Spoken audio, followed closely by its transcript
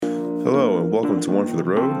Hello and welcome to One for the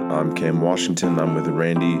Road. I'm Cam Washington. I'm with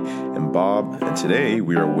Randy and Bob, and today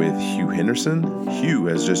we are with Hugh Henderson. Hugh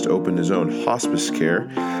has just opened his own hospice care,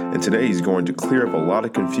 and today he's going to clear up a lot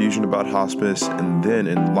of confusion about hospice and then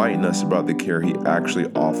enlighten us about the care he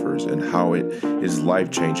actually offers and how it is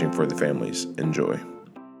life-changing for the families. Enjoy.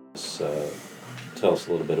 Tell us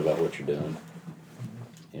a little bit about what you're doing,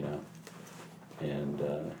 and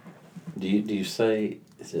do you say,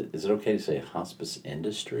 is it okay to say hospice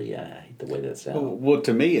industry? I hate the way that sounds. Well,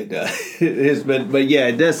 to me it does. It is, but yeah,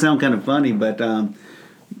 it does sound kind of funny. But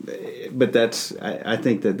that's I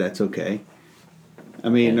think that's okay. I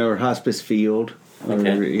mean, or hospice field, or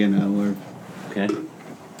Okay. or Okay.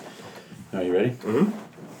 Are you ready?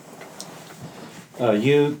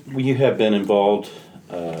 Mm-hmm. You have been involved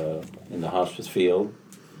in the hospice field,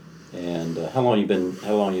 and how long you been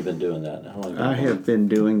doing that? How long I have been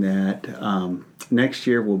doing that. Next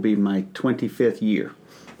year will be my 25th year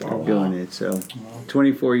of doing it. So,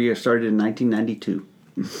 24 years. Started in 1992.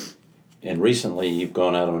 And recently you've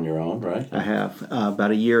gone out on your own, right? I have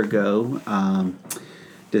about a year ago.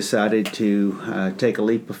 Decided to take a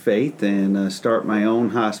leap of faith and start my own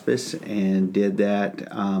hospice, and did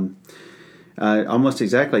that almost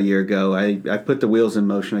exactly a year ago. I put the wheels in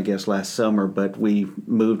motion, I guess, last summer, but we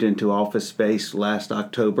moved into office space last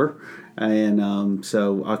October, and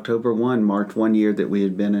so October 1 marked 1 year that we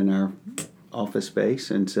had been in our office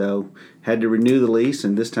space, and so had to renew the lease,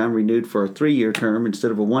 and this time renewed for a 3-year term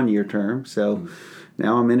instead of a 1-year term, so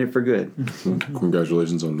now I'm in it for good.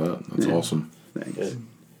 Congratulations on that. That's awesome. Thanks. Good.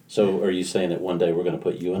 So are you saying that one day we're going to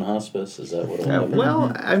put you in hospice? Is that what will happen?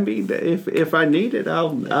 Well, I mean, if I need it,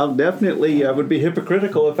 I'll definitely. I would be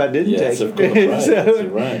hypocritical if I didn't Yes, take of course, it. right. So That's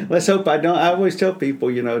right. let's hope I don't. I always tell people,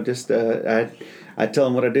 I tell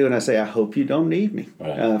them what I do, and I say, I hope you don't need me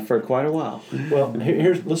Right. for quite a while. Well,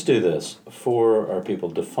 here's let's do this for our people.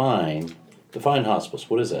 Define hospice.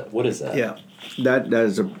 What is that? What is that? Yeah, that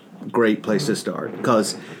is a great place to start,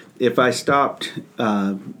 because if I stopped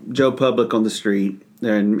Joe Public on the street,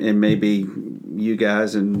 and maybe you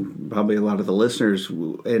guys and probably a lot of the listeners,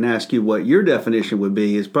 and ask you what your definition would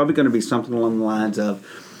be, is probably going to be something along the lines of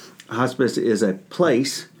hospice is a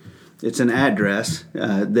place, it's an address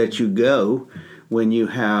that you go when you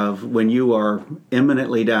are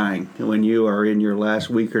imminently dying, when you are in your last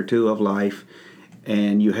week or two of life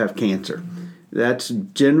and you have cancer. That's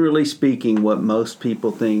generally speaking what most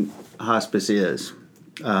people think hospice is.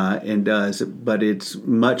 And does, but it's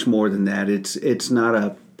much more than that. It's not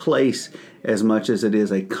a place as much as it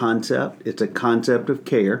is a concept. It's a concept of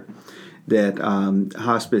care that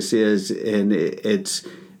hospice is, and it's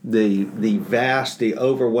the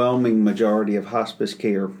overwhelming majority of hospice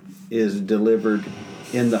care is delivered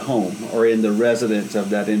in the home or in the residence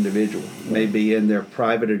of that individual. Maybe in their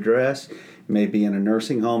private address, maybe in a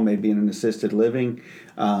nursing home, maybe in an assisted living,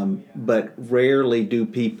 but rarely do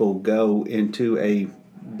people go into a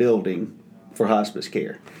building for hospice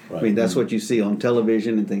care. Right. I mean, that's what you see on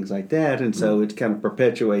television and things like that, and so it kind of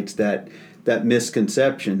perpetuates that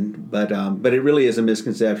misconception. But it really is a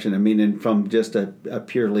misconception. I mean, and from just a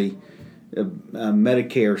purely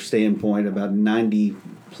Medicare standpoint, about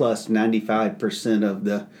 95% of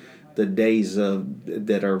the days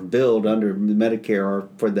that are billed under Medicare are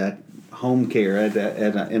for that home care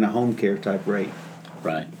in a home care type rate.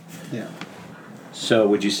 Right. Yeah. So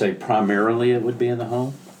would you say primarily it would be in the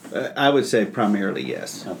home? I would say primarily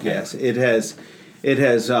yes. Okay. Yes, it has.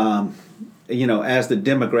 As the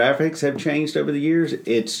demographics have changed over the years,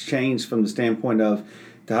 it's changed from the standpoint of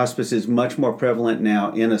the hospice is much more prevalent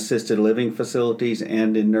now in assisted living facilities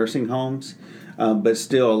and in nursing homes, but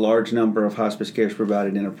still a large number of hospice care is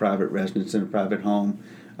provided in a private residence, in a private home,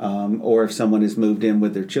 or if someone is moved in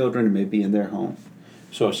with their children, it may be in their home.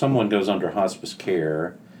 So if someone goes under hospice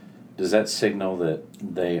care, does that signal that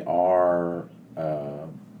they are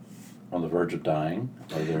on the verge of dying?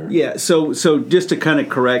 Yeah, so just to kind of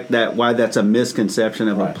correct that, why that's a misconception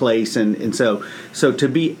of Right. a place, and so to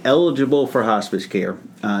be eligible for hospice care,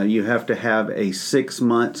 you have to have a 6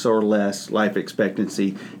 months or less life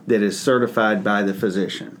expectancy that is certified by the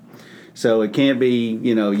physician. So it can't be,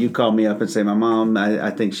 you call me up and say, my mom,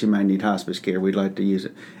 I think she might need hospice care. We'd like to use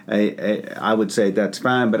it. I would say that's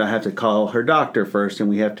fine, but I have to call her doctor first, and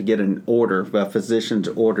we have to get an order, a physician's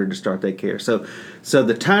order to start that care. So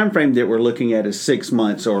the time frame that we're looking at is 6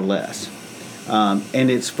 months or less,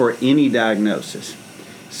 and it's for any diagnosis.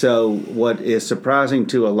 So what is surprising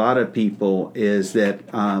to a lot of people is that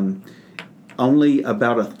only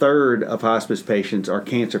about a third of hospice patients are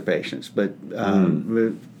cancer patients, but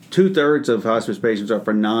 2/3 of hospice patients are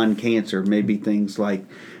for non-cancer, maybe things like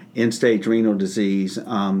end-stage renal disease,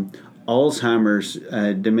 Alzheimer's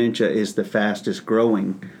dementia is the fastest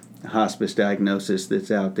growing hospice diagnosis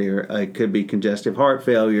that's out there. It could be congestive heart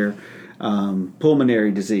failure,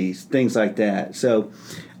 pulmonary disease, things like that. So,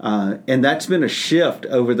 and that's been a shift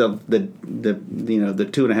over the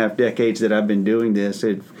 2.5 decades that I've been doing this.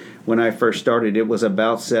 When I first started, it was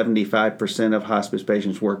about 75% of hospice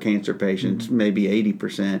patients were cancer patients, maybe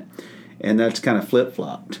 80%, and that's kind of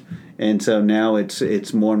flip-flopped. And so now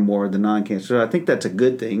it's more and more the non-cancer. So I think that's a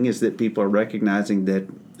good thing, is that people are recognizing that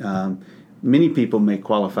many people may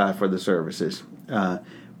qualify for the services.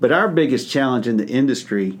 But our biggest challenge in the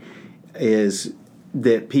industry is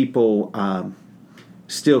that people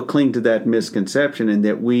still cling to that misconception, and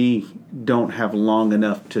that we don't have long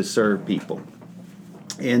enough to serve people.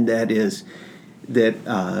 And that is that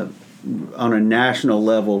on a national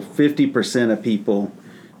level, 50% of people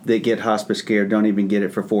that get hospice care don't even get it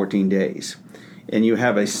for 14 days. And you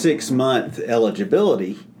have a 6-month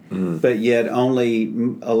eligibility, but yet only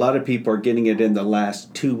a lot of people are getting it in the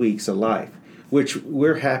last 2 weeks of life, which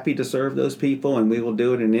we're happy to serve those people, and we will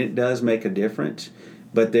do it, and it does make a difference.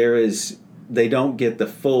 But they don't get the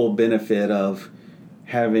full benefit of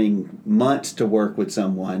having months to work with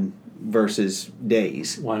someone versus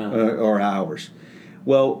days. Why not? Or hours.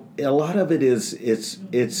 Well, a lot of it is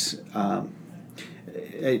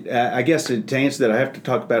I guess to answer that, I have to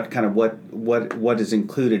talk about kind of what is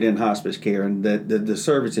included in hospice care and the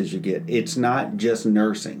services you get. It's not just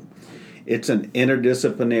nursing. It's an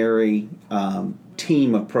interdisciplinary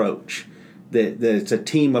team approach. That it's a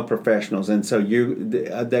team of professionals, and so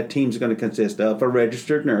that team's going to consist of a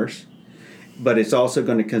registered nurse, but it's also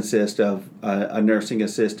going to consist of a nursing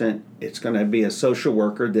assistant. It's going to be a social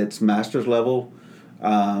worker that's master's level,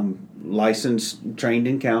 licensed, trained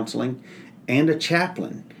in counseling, and a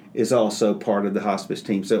chaplain is also part of the hospice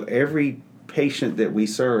team. So every patient that we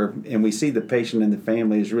serve, and we see the patient and the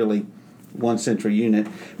family is really one central unit,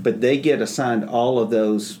 but they get assigned all of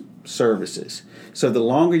those services. So the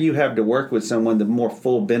longer you have to work with someone, the more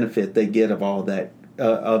full benefit they get of all that,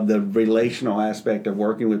 of the relational aspect of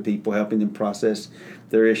working with people, helping them process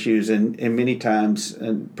their issues, and many times,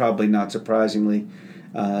 and probably not surprisingly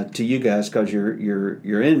to you guys because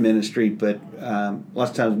you're in ministry, but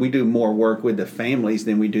lots of times we do more work with the families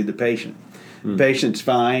than we do the patient. Patient's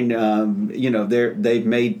fine, they've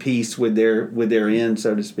made peace with their end,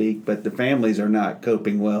 so to speak, but the families are not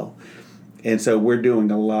coping well. And so we're doing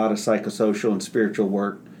a lot of psychosocial and spiritual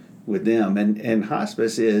work with them. And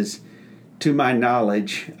hospice is, to my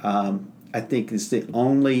knowledge, I think it's the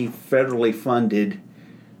only federally funded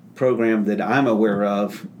program that I'm aware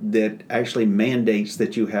of that actually mandates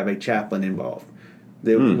that you have a chaplain involved.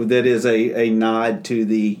 That is a nod to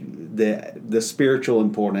the spiritual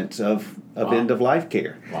importance of end-of-life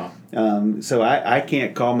care. Wow. So I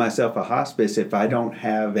can't call myself a hospice if I don't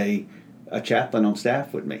have a chaplain on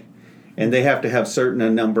staff with me. And they have to have a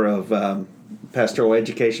number of pastoral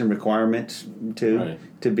education requirements to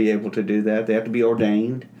be able to do that. They have to be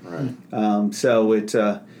ordained. Right. So it's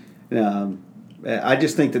I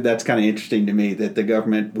just think that's kind of interesting to me that the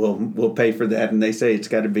government will pay for that, and they say it's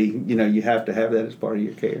got to be, you have to have that as part of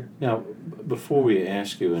your care. Now, before we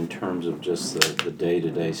ask you in terms of just the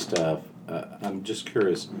day-to-day stuff, I'm just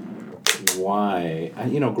curious why,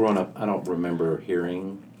 growing up, I don't remember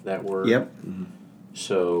hearing that word. Yep. Mm-hmm.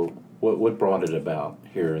 So what brought it about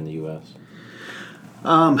here in the U.S.?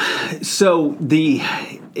 So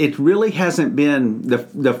it really hasn't been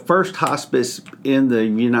the first hospice in the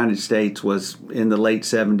United States was in the late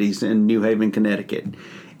 70s in New Haven, Connecticut.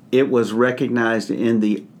 It was recognized in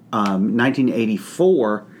the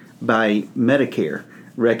 1984 by Medicare,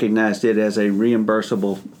 recognized it as a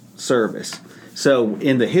reimbursable service. So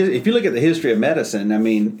if you look at the history of medicine, I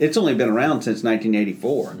mean, it's only been around since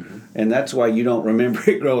 1984. Mm-hmm. And that's why you don't remember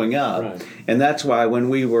it growing up. Right. And that's why when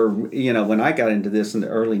we were, when I got into this in the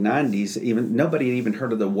early 90s, nobody had even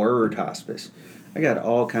heard of the word hospice. I got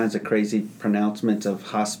all kinds of crazy pronouncements of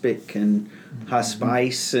hospic and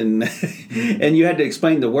hospice, and and you had to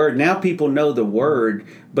explain the word. Now people know the word,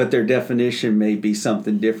 but their definition may be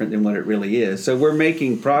something different than what it really is. So we're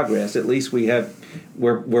making progress. At least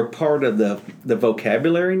we're part of the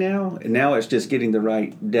vocabulary now, and now it's just getting the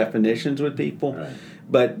right definitions with people. Right.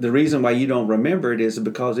 But the reason why you don't remember it is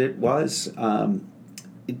because it was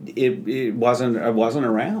it wasn't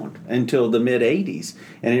around until the mid '80s,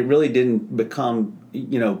 and it really didn't become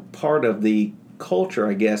part of the culture,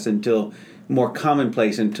 I guess, until more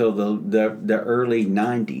commonplace until the early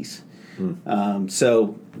 '90s.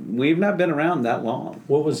 So we've not been around that long.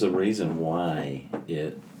 What was the reason why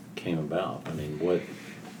it came about? I mean, what?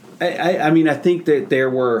 I think that there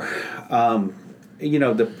were,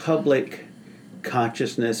 the public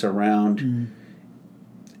consciousness around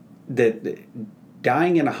that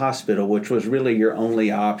dying in a hospital, which was really your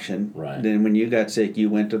only option. Right. Then when you got sick, you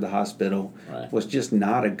went to the hospital. Right. Was just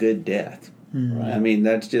not a good death. Right. I mean,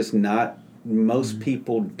 that's just not. Most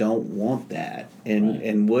people don't want that,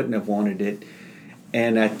 and wouldn't have wanted it.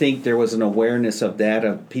 And I think there was an awareness of that,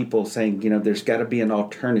 of people saying, there's got to be an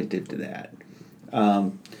alternative to that.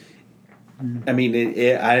 I mean,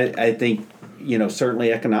 I think,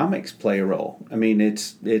 certainly economics play a role. I mean,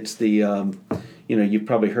 it's the, you've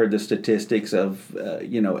probably heard the statistics of,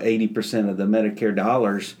 80% of the Medicare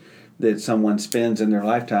dollars that someone spends in their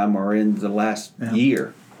lifetime are in the last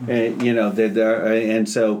year. And, and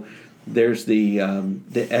so there's the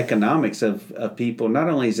economics of people. Not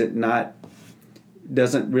only is it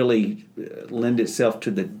doesn't really lend itself to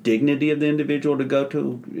the dignity of the individual to go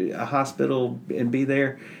to a hospital and be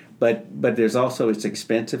there, but there's also, it's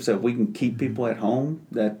expensive. So if we can keep people at home,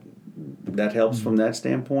 that helps from that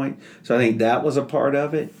standpoint. So I think that was a part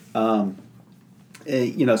of it. So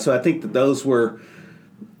I think that those were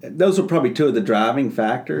probably two of the driving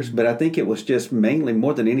factors. But I think it was just mainly,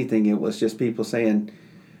 more than anything, it was just people saying,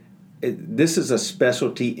 this is a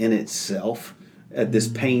specialty in itself. This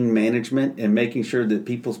pain management and making sure that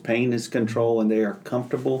people's pain is controlled and they are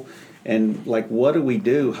comfortable. And what do we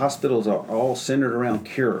do? Hospitals are all centered around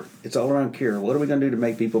cure. It's all around cure. What are we going to do to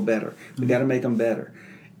make people better? We got to make them better.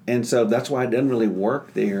 And so that's why it doesn't really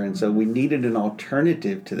work there. And so we needed an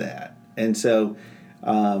alternative to that. And so,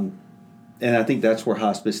 and I think that's where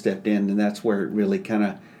hospice stepped in, and that's where it really kind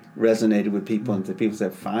of resonated with people. And the people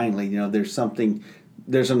said, finally,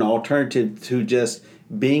 there's an alternative to just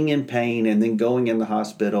being in pain and then going in the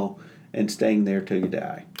hospital and staying there till you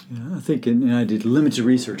die. Yeah, I think, and I did limited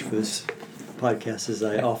research for this podcast, as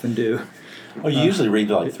I often do. Oh, you usually read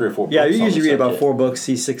 3 or 4 books. Yeah, you usually read about 4 books,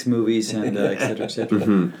 see 6 movies, and et cetera, et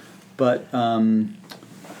cetera. But one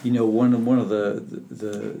of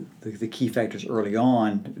the key factors early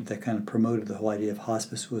on that kind of promoted the whole idea of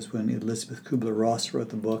hospice was when Elizabeth Kubler-Ross wrote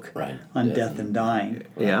the book on death and dying.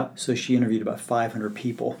 Yeah. So she interviewed about 500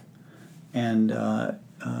 people, and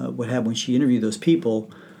what happened when she interviewed those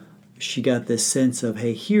people, she got this sense of,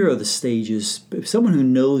 hey, here are the stages. If someone who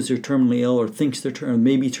knows they're terminally ill or thinks they're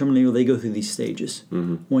maybe terminally ill, they go through these stages.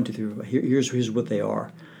 1, 2, 3, 4. Here's what they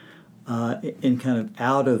are. And kind of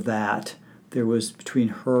out of that, there was between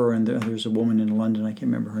her and there's a woman in London, I can't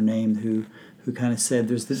remember her name, who kind of said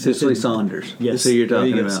there's this. Cicely Saunders. Yes, so you're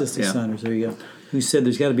talking about Cicely Saunders. There you go. Who said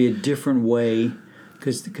there's got to be a different way,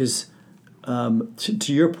 because.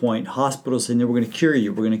 To your point, hospitals saying, no, we're going to cure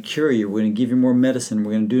you, we're going to give you more medicine,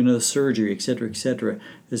 we're going to do another surgery, et cetera,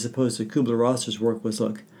 as opposed to Kubler-Ross's work was,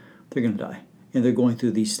 look, they're going to die, and they're going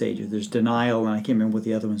through these stages. There's denial, and I can't remember what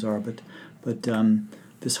the other ones are, but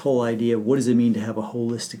this whole idea of what does it mean to have a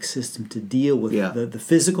holistic system to deal with the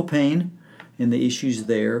physical pain and the issues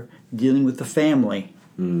there, dealing with the family.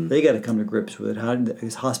 They got to come to grips with it.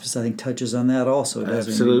 Because hospice, I think, touches on that also.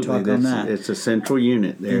 Doesn't Absolutely, talk on that. It's a central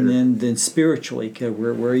unit there. And then spiritually, okay,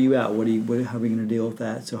 where are you at? How are we going to deal with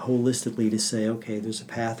that? So holistically, to say, okay, there's a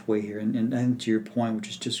pathway here. And to your point, which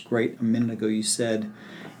is just great, a minute ago you said,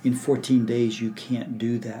 in 14 days you can't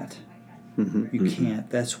do that. You can't.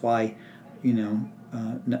 That's why,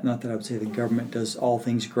 not that I would say the government does all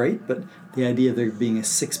things great, but the idea of there being a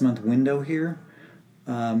 6-month window here.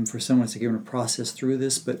 For someone to give them a process through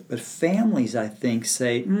this, but families, I think,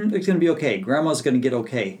 say it's going to be okay. Grandma's going to get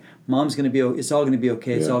okay. Mom's going to be. It's all going to be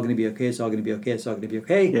okay. It's all going to be okay. It's all going to be okay. It's all going to be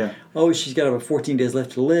okay. Yeah. Oh, she's got about 14 days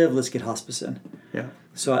left to live. Let's get hospice in. Yeah.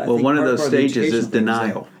 So I think one of those part of stages is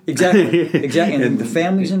denial. Exactly. And the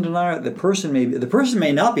family's in denial. The person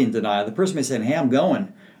may not be in denial. The person may say, "Hey, I'm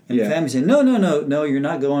going." And the family saying, no, you're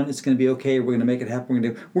not going. It's going to be okay. We're going to make it happen.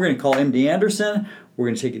 We're going to call MD Anderson. We're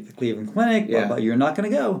going to take you to the Cleveland Clinic. But you're not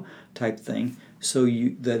going to go, type thing. So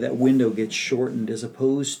that window gets shortened, as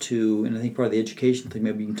opposed to, and I think part of the education thing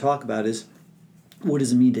maybe you can talk about is, what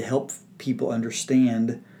does it mean to help people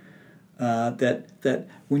understand that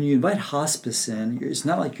when you invite hospice in, it's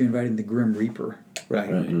not like you're inviting the Grim Reaper. Right.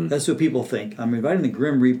 That's what people think. I'm inviting the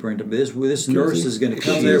Grim Reaper into this. This nurse is going to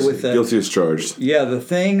come there with guilty as charged. Yeah, the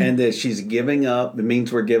thing, and that she's giving up. It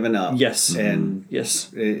means we're giving up. Yes, and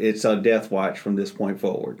it's a death watch from this point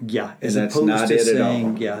forward. Yeah, and that's not it at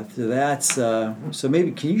all. Yeah, so that's so.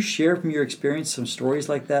 Maybe can you share from your experience some stories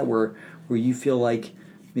like that where you feel like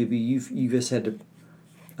maybe you just had to,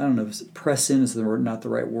 I don't know, if press in is not the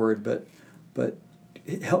right word, but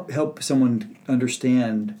help someone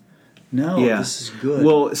understand. No, this is good.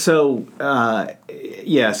 Well, so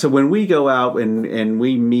Yeah, so when we go out and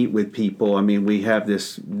we meet with people, I mean, we have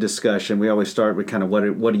this discussion. We always start with kind of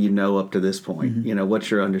what do you know up to this point? Mm-hmm. You know,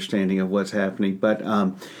 what's your understanding of what's happening? But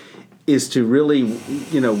is to really,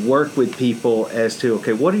 work with people as to,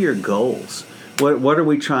 okay, what are your goals? What are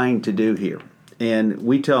we trying to do here? And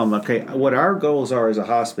we tell them, okay, what our goals are as a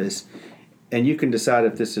hospice, and you can decide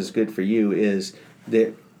if this is good for you, is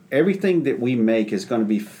that everything that we make is going to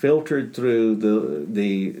be filtered through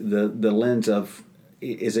the lens of,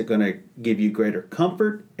 is it going to give you greater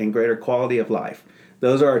comfort and greater quality of life?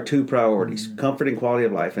 Those are our two priorities, comfort and quality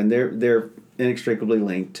of life, and they're inextricably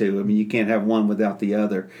linked too. I mean, you can't have one without the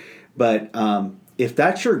other. But if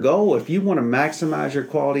that's your goal, if you want to maximize your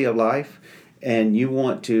quality of life and you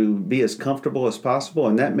want to be as comfortable as possible,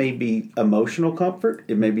 and that may be emotional comfort,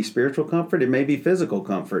 it may be spiritual comfort, it may be physical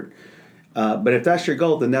comfort. But if that's your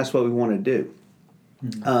goal, then that's what we want to do.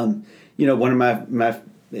 One of my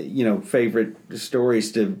favorite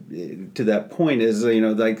stories to that point is,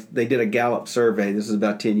 like they did a Gallup survey. This is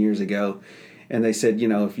about 10 years ago, and they said,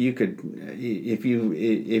 if you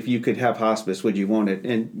could have hospice, would you want it?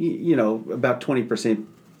 And about 20%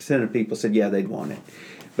 of people said, yeah, they'd want it.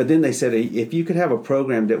 But then they said, if you could have a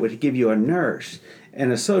program that would give you a nurse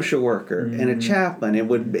and a social worker and a chaplain, and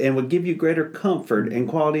would give you greater comfort and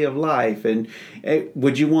quality of life, and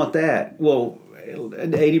would you want that? Well,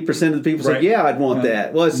 80% of the people said, yeah, I'd want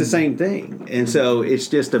that. Well, it's the same thing. And so it's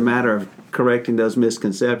just a matter of correcting those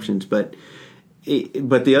misconceptions. But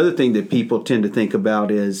the other thing that people tend to think about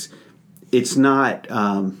is it's not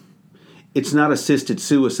assisted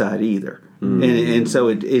suicide either. And so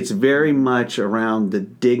it's very much around the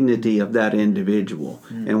dignity of that individual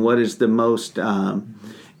and what is the most,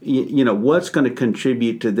 what's going to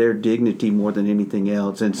contribute to their dignity more than anything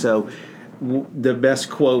else. And so the best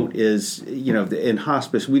quote is, in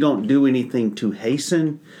hospice, we don't do anything to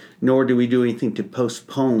hasten, nor do we do anything to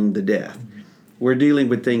postpone the death. We're dealing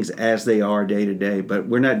with things as they are day to day, but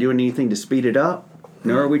we're not doing anything to speed it up,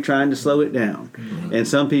 nor are we trying to slow it down. And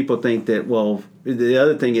some people think that, well, the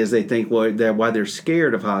other thing is they think, well, why they're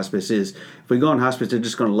scared of hospice is if we go on hospice, they're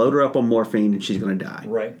just going to load her up on morphine and she's going to die.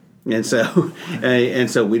 Right. And so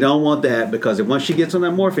we don't want that, because if once she gets on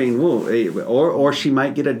that morphine, or she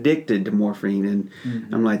might get addicted to morphine, and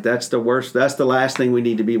I'm like, that's the worst. That's the last thing we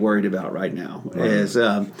need to be worried about right now. Right.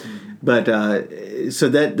 So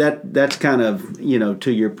that's kind of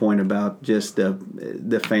to your point about just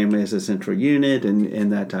the family as a central unit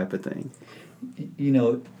and that type of thing.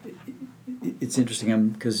 It's interesting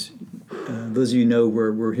because those of you know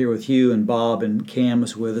we're here with Hugh and Bob, and Cam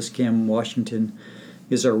is with us. Cam Washington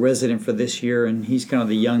is our resident for this year, and he's kind of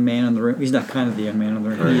the young man in the room. He's not kind of the young man in the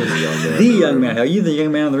room. He is the young man. Are you the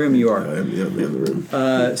young man in the room? You are. I am the young man in the room.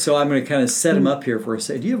 So I'm going to kind of set him up here for a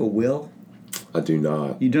second. Do you have a will? I do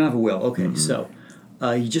not. You don't have a will. Okay, so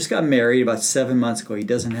you just got married about 7 months ago. He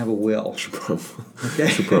doesn't have a will. Should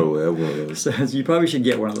probably have one of those. So you probably should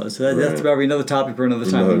get one of those. So that's probably another topic for another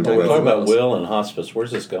time. We're talking about will and hospice. Where's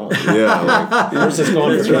this going? Yeah. Where's this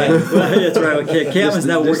going? That's right. That's right. Okay. Cam is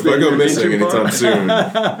now working. Don't go missing anytime soon.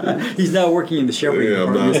 He's now working in the shepherding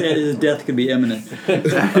department. His death could be imminent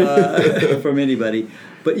from anybody.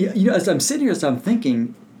 But as I'm sitting here, as I'm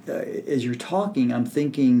thinking, as you're talking, I'm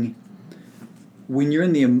thinking, when you're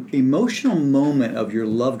in the emotional moment of your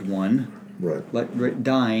loved one, like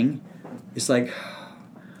dying, it's like.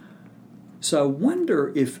 So I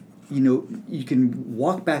wonder if you can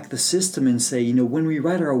walk back the system and say, when we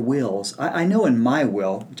write our wills, I know in my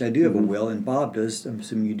will, which I do have a will, and Bob does, I'm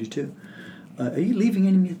assuming you do too. Are you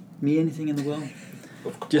leaving me anything in the will?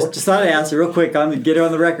 Just thought I'd ask you real quick. I'm going to get it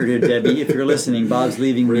on the record here, Debbie. If you're listening, Bob's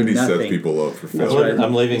leaving me nothing. Randy sets people up for failure. Right.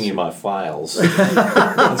 I'm leaving you my files.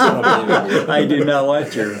 That's what I'm leaving you. I do not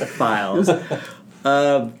want your files. In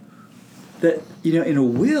a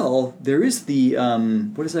will, there is the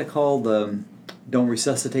what is that called? Don't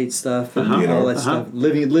resuscitate stuff and all that stuff.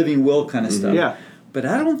 Living will kind of stuff. Yeah. But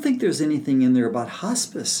I don't think there's anything in there about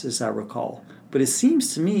hospice, as I recall. But it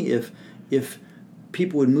seems to me if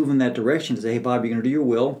people would move in that direction to say, hey, Bob, you're going to do your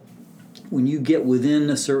will. When you get within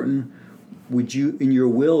a certain, in your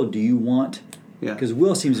will, do you want? Yeah. Because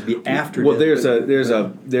will seems to be after. Well, death.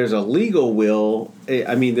 there's a legal will.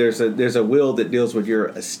 I mean, there's a will that deals with your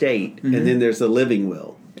estate, and then there's a living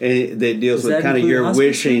will that deals with kind of your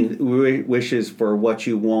wishes for what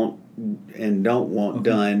you want and don't want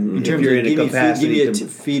done. In terms if you're of in a capacity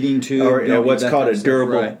feeding to, or what's called a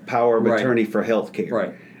durable power of Right. attorney for health care.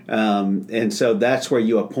 Right. And so that's where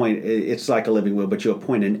you appoint. It's like a living will, but you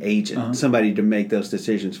appoint an agent, somebody to make those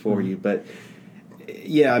decisions for you. But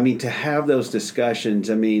yeah, I mean, to have those discussions,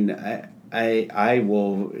 I mean, I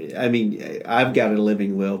will. I mean, I've got a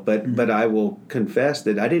living will, but I will confess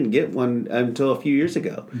that I didn't get one until a few years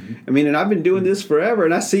ago. I mean, and I've been doing this forever,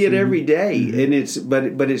 and I see it every day. And it's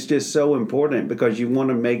but it's just so important because you want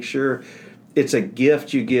to make sure it's a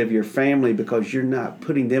gift you give your family because you're not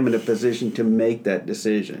putting them in a position to make that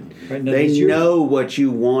decision. Right, no, they know what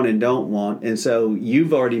you want and don't want, and so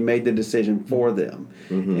you've already made the decision for them.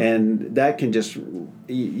 And that can just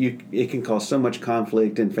it can cause so much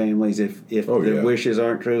conflict in families if the wishes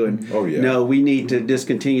aren't true. And no, we need to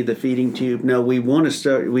discontinue the feeding tube. No, we want to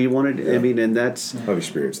start. We wanted. I mean, and that's I've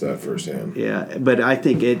experienced that firsthand. Yeah, but I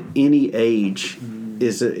think at any age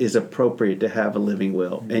is appropriate to have a living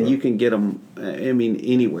will, and you can get them. I mean,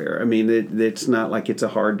 anywhere. I mean, it's not like it's a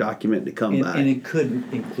hard document to come by. And it could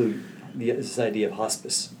include this idea of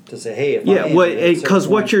hospice to say, hey, if because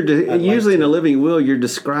what you're usually in a living will, you're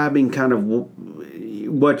describing kind of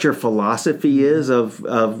what your philosophy is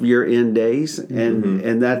of your end days,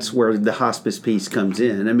 and that's where the hospice piece comes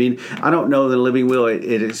in. I mean, I don't know that a living will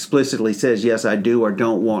it explicitly says yes, I do or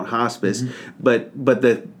don't want hospice, but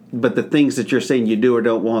the things that you're saying you do or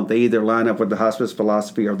don't want, they either line up with the hospice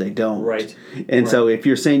philosophy or they don't. Right. And so if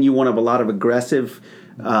you're saying you want to have a lot of aggressive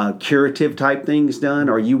curative type things done,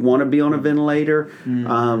 or you want to be on a ventilator,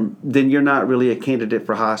 then you're not really a candidate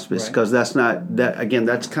for hospice because that's not that. Again,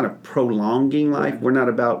 that's kind of prolonging life. We're not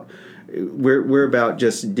about. We're about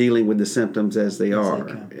just dealing with the symptoms as they are.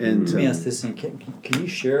 And let me ask this thing: can you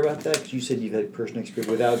share about that? Because you said you've had personal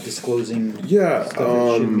experience without disclosing. Stuff that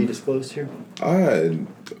shouldn't be disclosed here. I had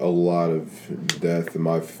a lot of death in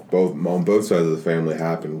on both sides of the family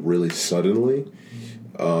happen really suddenly.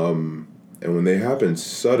 And when they happen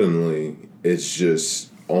suddenly, it's just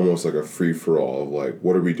almost like a free-for-all of like,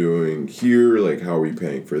 what are we doing here? Like, how are we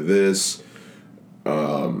paying for this?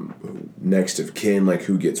 Next of kin, like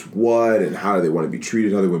who gets what and how do they want to be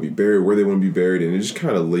treated, how they want to be buried, where they want to be buried. And it just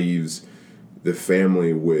kind of leaves the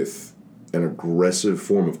family with an aggressive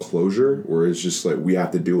form of closure where it's just like, we have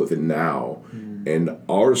to deal with it now. And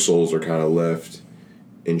our souls are kind of left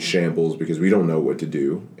in shambles because we don't know what to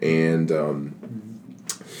do. And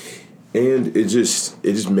it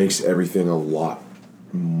just makes everything a lot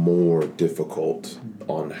more difficult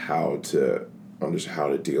on how to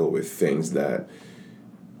deal with things that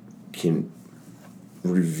can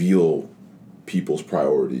reveal people's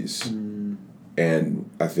priorities. And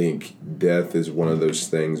I think death is one of those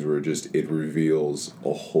things where it reveals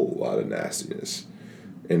a whole lot of nastiness.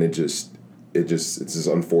 And it's just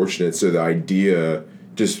unfortunate. So the idea,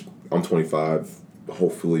 I'm 25,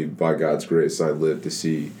 hopefully by God's grace I live to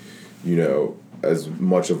see, as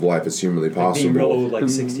much of life as humanly possible. Being real old, like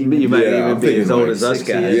 16. You might even be as old as us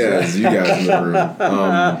 60 guys. Yeah, as you guys in the room.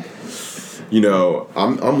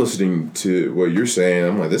 I'm listening to what you're saying.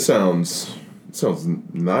 I'm like, this sounds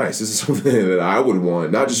nice. This is something that I would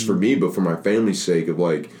want, not just for me, but for my family's sake of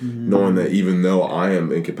knowing that even though I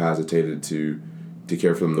am incapacitated to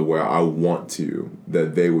care for them the way I want to,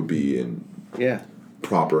 that they would be in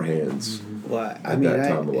proper hands. Well, at that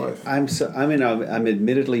time of life. I'm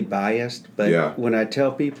admittedly biased, but when I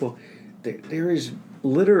tell people there is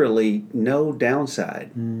literally no downside.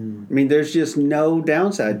 I mean, there's just no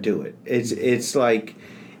downside to it. It's like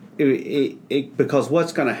because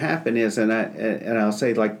what's going to happen is, and I'll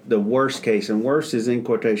say like the worst case, and worst is in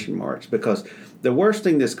quotation marks, because the worst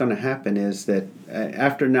thing that's going to happen is that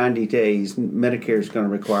after 90 days, Medicare is going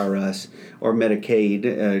to require us, or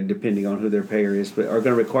Medicaid, depending on who their payer is, but are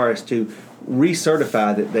going to require us to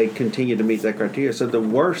recertify that they continue to meet that criteria. So the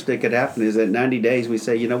worst that could happen is at 90 days we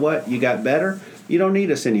say, you know what, you got better, you don't need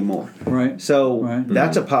us anymore. Right. So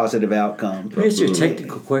that's a positive outcome. Here's your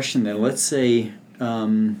technical question then. Let's say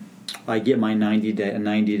I get my 90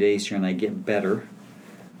 days here and I get better.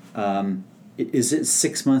 Is it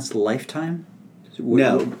 6 months lifetime?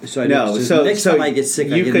 No. So next time I get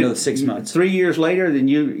sick, I get another 6 months. 3 years later, then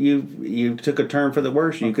you took a turn for the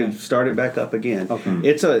worse. You can start it back up again. Okay.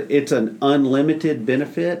 It's an unlimited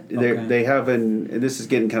benefit. Okay. They have this is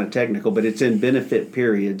getting kind of technical, but it's in benefit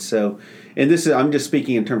periods. So, and this is, I'm just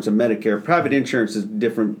speaking in terms of Medicare. Private insurance is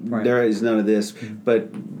different. Right. There is none of this, but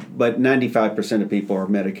 95% of people are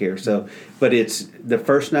Medicare. So, but it's the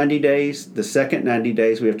first 90 days, the second 90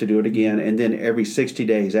 days we have to do it again, and then every 60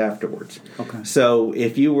 days afterwards. Okay. So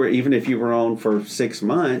if you were on for 6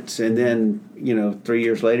 months and then 3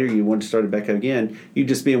 years later you want to start it back up again, you'd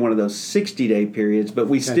just be in one of those 60-day periods. But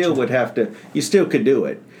we still would have to. You still could do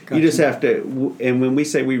it. You just have to. And when we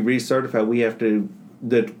say we recertify, we have to.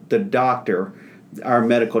 The doctor, our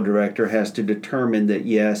medical director, has to determine that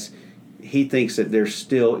yes, he thinks that they're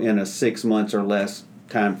still in a 6 months or less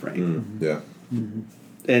time frame. Yeah.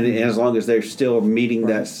 And as long as they're still meeting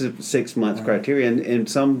that 6 month criteria, and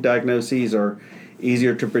some diagnoses are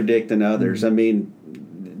easier to predict than others. I mean,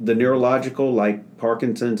 the neurological, like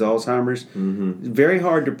Parkinson's, Alzheimer's, very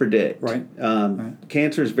hard to predict. Right.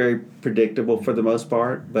 Cancer is very predictable for the most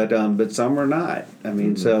part, but some are not. I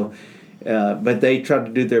mean, but they try to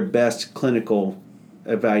do their best clinical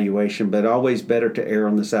evaluation, but always better to err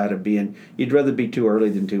on the side of you'd rather be too early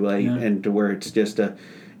than too late, and to where it's just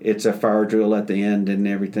it's a fire drill at the end and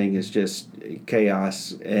everything is just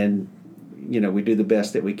chaos, and we do the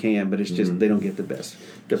best that we can, but it's just they don't get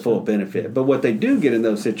the full benefit. But what they do get in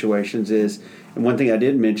those situations is, and one thing I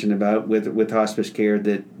did mention about with hospice care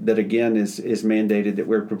that again is mandated that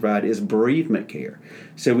we're provide is bereavement care.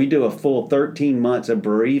 So we do a full 13 months of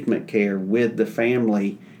bereavement care with the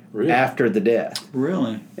family. Really? After the death.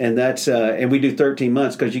 Really? And that's and we do 13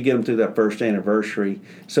 months because you get them through that first anniversary.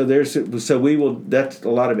 So that's a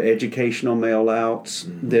lot of educational mail outs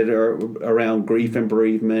that are around grief and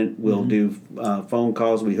bereavement. We'll do phone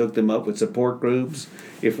calls. We hook them up with support groups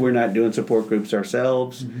if we're not doing support groups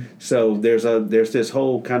ourselves. So there's this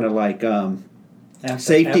whole kind of like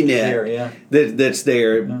safety net that's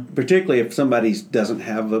there, particularly if somebody doesn't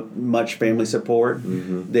have much family support,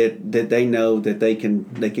 that they know that they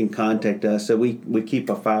can contact us. So we keep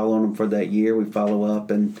a file on them for that year. We follow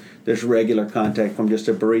up, and there's regular contact from just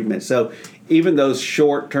a bereavement. So even those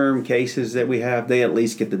short-term cases that we have, they at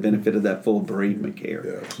least get the benefit of that full bereavement care.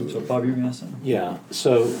 Yeah, absolutely. So Bob, you're going to ask something? Yeah.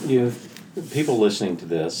 So people listening to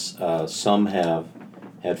this, some have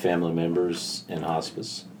had family members in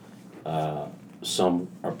hospice. Some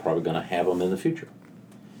are probably going to have them in the future.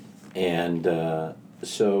 And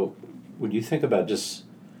so when you think about just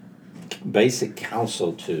basic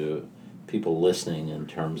counsel to people listening in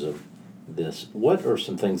terms of this, what are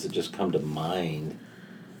some things that just come to mind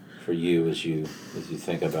for you as you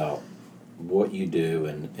think about what you do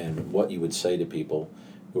and what you would say to people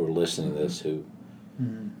who are listening to this who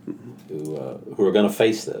are going to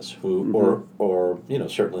face this, or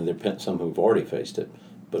certainly there are some who've already faced it,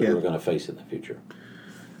 but who are going to face it in the future?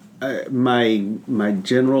 My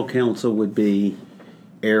general counsel would be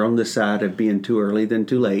err on the side of being too early than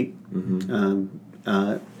too late. And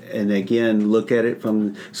again, look at it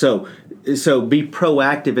from so be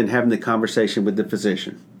proactive in having the conversation with the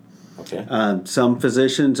physician. Okay. Some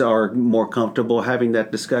physicians are more comfortable having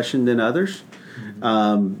that discussion than others.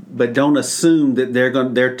 But don't assume that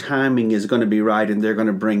their timing is going to be right and they're going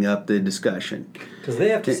to bring up the discussion. Because they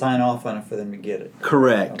have to sign off on it for them to get it.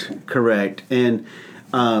 Correct. And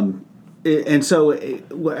so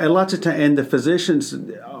lots of time, and the physicians,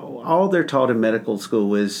 all they're taught in medical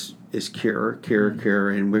school is cure,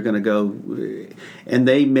 and we're going to go, and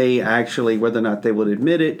they may actually, whether or not they would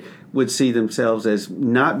admit it, would see themselves as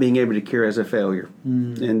not being able to cure as a failure,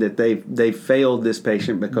 and that they failed this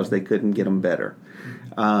patient because they couldn't get them better.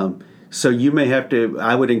 So you may have to.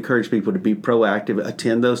 I would encourage people to be proactive.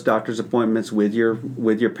 Attend those doctor's appointments with your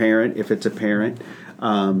parent if it's a parent,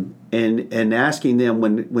 and asking them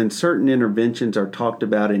when certain interventions are talked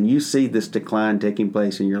about and you see this decline taking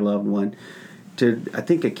place in your loved one. I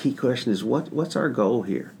think a key question is what's our goal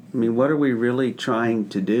here? I mean, what are we really trying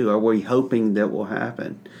to do? Are we hoping that will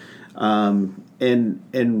happen?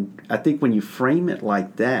 And I think when you frame it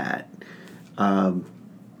like that, I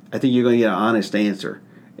think you're going to get an honest answer.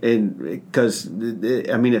 And because,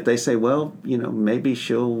 I mean, if they say, well, maybe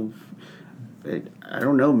she'll, I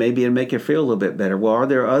don't know, maybe it'll make her feel a little bit better. Well, are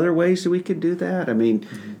there other ways that we could do that? I mean,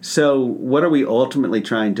 so what are we ultimately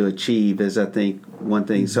trying to achieve is, I think, one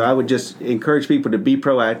thing. So I would just encourage people to be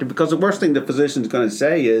proactive, because the worst thing the physician's going to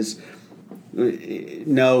say is,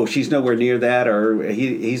 no, she's nowhere near that, or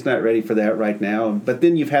he's not ready for that right now. But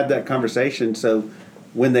then you've had that conversation, so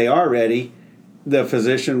when they are ready, the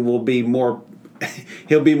physician will be more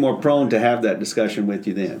he'll be more prone to have that discussion with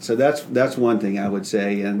you then. So that's one thing I would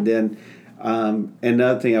say. And then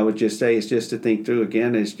another thing I would just say is just to think through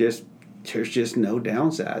again is just there's just no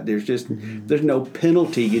downside. There's just there's no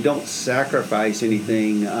penalty. You don't sacrifice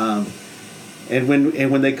anything. And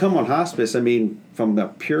when they come on hospice, I mean, from a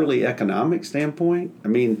purely economic standpoint, I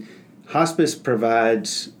mean, hospice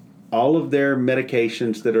provides all of their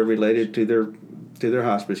medications that are related to their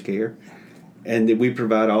hospice care. And that we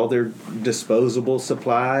provide all their disposable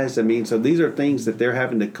supplies. I mean, so these are things that they're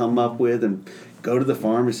having to come up with and go to the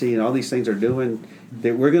pharmacy, and all these things are doing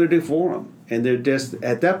that we're going to do for them. And they're just,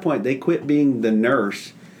 at that point, they quit being the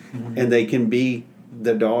nurse, and they can be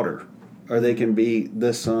the daughter, or they can be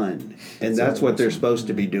the son. And that's what they're supposed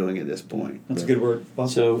to be doing at this point. That's a good word.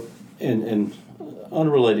 So, and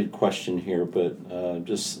unrelated question here, but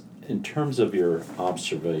just in terms of your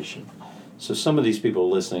observation, So some of these people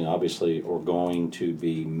listening obviously are going to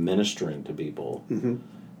be ministering to people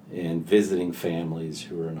and visiting families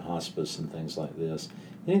who are in hospice and things like this.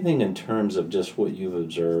 Anything in terms of just what you've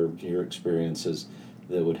observed, your experiences,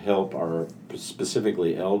 that would help our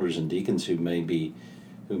specifically elders and deacons who may be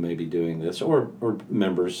doing this, or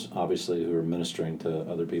members obviously who are ministering to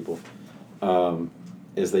other people,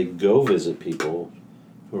 as they go visit people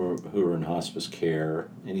who are in hospice care?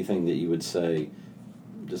 Anything that you would say,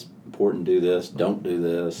 just important, do this, don't do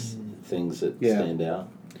this, things that stand out?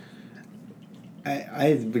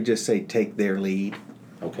 I would just say take their lead.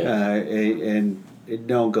 Okay. And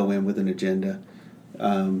don't go in with an agenda.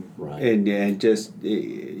 Right. And just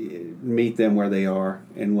meet them where they are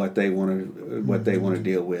and what they want to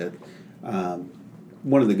deal with.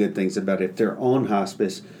 One of the good things about it, if they're on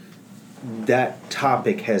hospice, that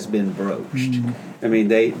topic has been broached. I mean,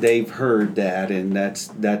 they've heard that, and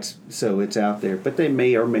that's so it's out there. But they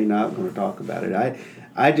may or may not want to talk about it.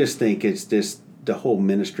 I just think it's just the whole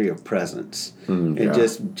ministry of presence, and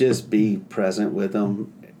just be present with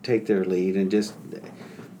them, take their lead, and just.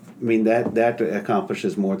 I mean, that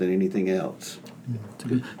accomplishes more than anything else.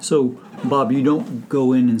 So, Bob, you don't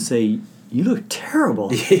go in and say, "You look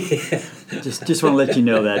terrible." Just want to let you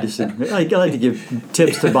know that. I like to give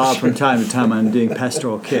tips to Bob from time to time on doing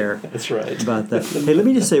pastoral care. That's right. About that. Hey, let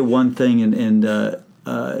me just say one thing, and I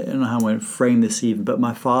don't know how I'm going to frame this even, but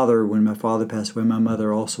when my father passed away, my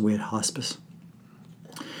mother also, we had hospice.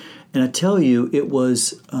 And I tell you, it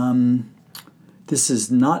was... this is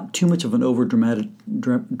not too much of an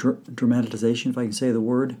dramatization, if I can say the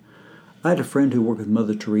word. I had a friend who worked with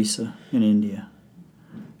Mother Teresa in India,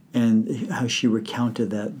 and how she recounted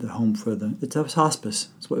that the home for them. It was hospice.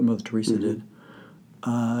 That's what Mother Teresa did.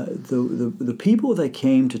 The people that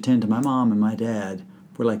came to tend to my mom and my dad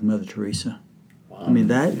were like Mother Teresa. Wow. I mean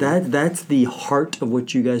that's the heart of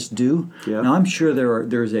what you guys do. Yep. Now I'm sure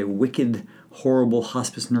there's a wicked, horrible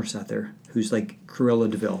hospice nurse out there who's like Cruella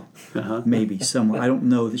de Vil, maybe somewhere. I don't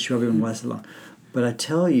know that she probably wouldn't last long. But I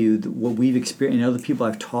tell you, what we've experienced, and other people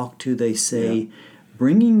I've talked to, they say,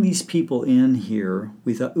 bringing these people in here,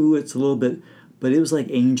 we thought, it's a little bit, but it was like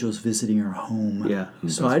angels visiting our home. Yeah.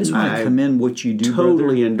 So I just want to commend what you do,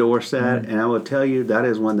 totally endorse that, and I will tell you, that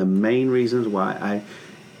is one of the main reasons why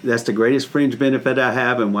that's the greatest fringe benefit I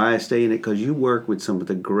have and why I stay in it, because you work with some of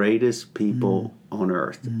the greatest people on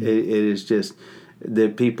earth. It is just... the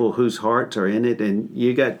people whose hearts are in it, and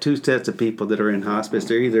you got two sets of people that are in hospice.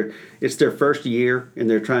 They're either it's their first year and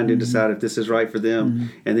they're trying to decide if this is right for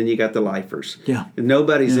them, and then you got the lifers. Yeah, and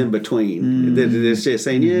nobody's in between. It's just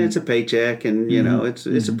saying, it's a paycheck, and you know it's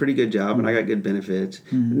a pretty good job, and I got good benefits.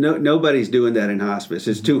 Nobody's doing that in hospice.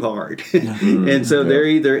 It's too hard, and so they're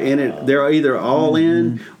either in it. They're either all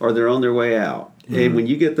in or they're on their way out. And when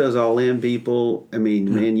you get those all-in people, I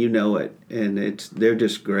mean, man, you know it, and they're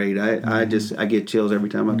just great. I get chills every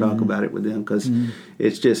time I talk about it with them, because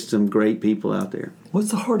it's just some great people out there.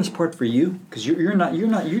 What's the hardest part for you? Because you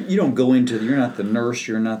don't go into, you're not the nurse,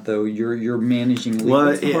 you're managing.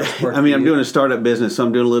 Lead. Well, I'm doing a startup business, so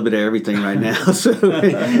I'm doing a little bit of everything right now. So,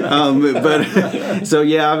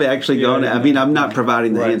 I've actually gone. I mean, I'm not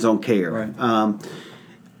providing the hands-on care. Right.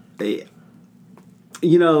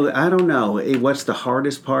 I don't know. What's the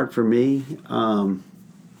hardest part for me?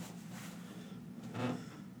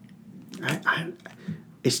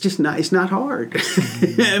 It's just not. It's not hard.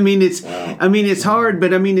 I mean, it's hard,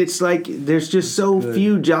 but I mean, it's like there's just so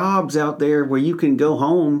few jobs out there where you can go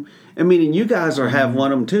home. I mean, and you guys have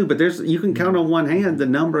one of them too. But you can count on one hand the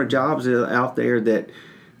number of jobs out there that.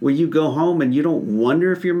 Where you go home and you don't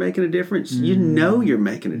wonder if you're making a difference. You know you're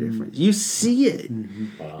making a difference. You see it.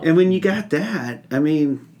 Wow. And when you got that, I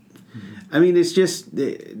mean, it's just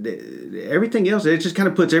everything else. It just kind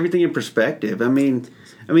of puts everything in perspective. I mean,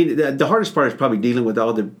 the hardest part is probably dealing with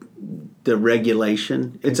all the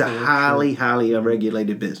regulation. It's a highly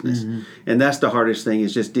regulated business, and that's the hardest thing,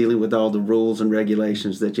 is just dealing with all the rules and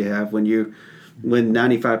regulations that you have when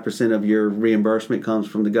 95% of your reimbursement comes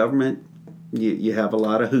from the government. You have a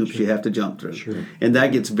lot of hoops you have to jump through, and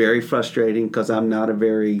that gets very frustrating, because I don't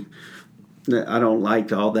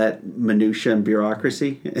like all that minutia and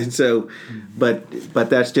bureaucracy, and so, but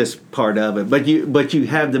that's just part of it. But you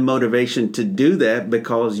have the motivation to do that,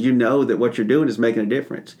 because you know that what you're doing is making a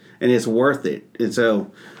difference, and it's worth it. And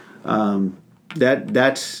so, so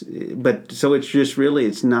it's just really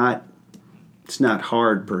it's not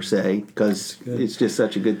hard per se, because it's just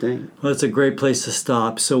such a good thing. Well, it's a great place to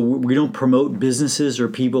stop. So we don't promote businesses or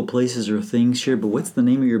people, places, or things here, but what's the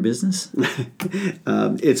name of your business?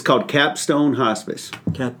 It's called Capstone Hospice.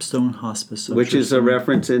 Capstone Hospice. Which is a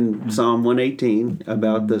reference in Psalm 118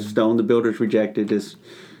 about the stone the builders rejected is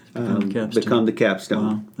become the capstone.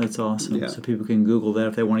 Wow, that's awesome. Yeah. So people can Google that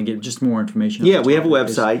if they want to get just more information. Yeah, we have a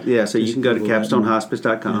website. Yeah, so you can go to Google that.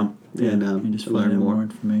 capstonehospice.com and just learn find out more. more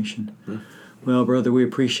information. Well, brother, we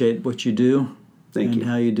appreciate what you do. Thank and you.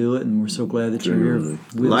 how you do it, and we're so glad that you're here with us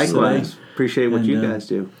today. Likewise. Appreciate what And, you guys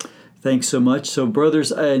do. Thanks so much. So,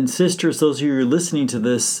 brothers and sisters, those of you who are listening to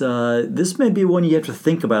this, this may be one you have to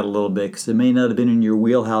think about a little bit, because it may not have been in your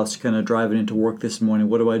wheelhouse kind of driving into work this morning.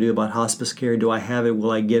 What do I do about hospice care? Do I have it?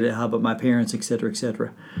 Will I get it? How about my parents, et cetera, et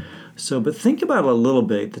cetera? So, but think about it a little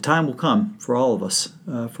bit. The time will come for all of us,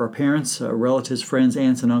 for our parents, relatives, friends,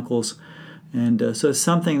 aunts, and uncles. And so it's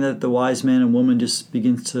something that the wise man and woman just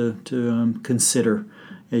begins to consider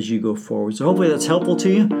as you go forward. So hopefully that's helpful to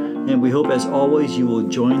you. And we hope, as always, you will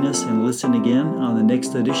join us and listen again on the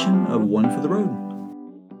next edition of One for the Road.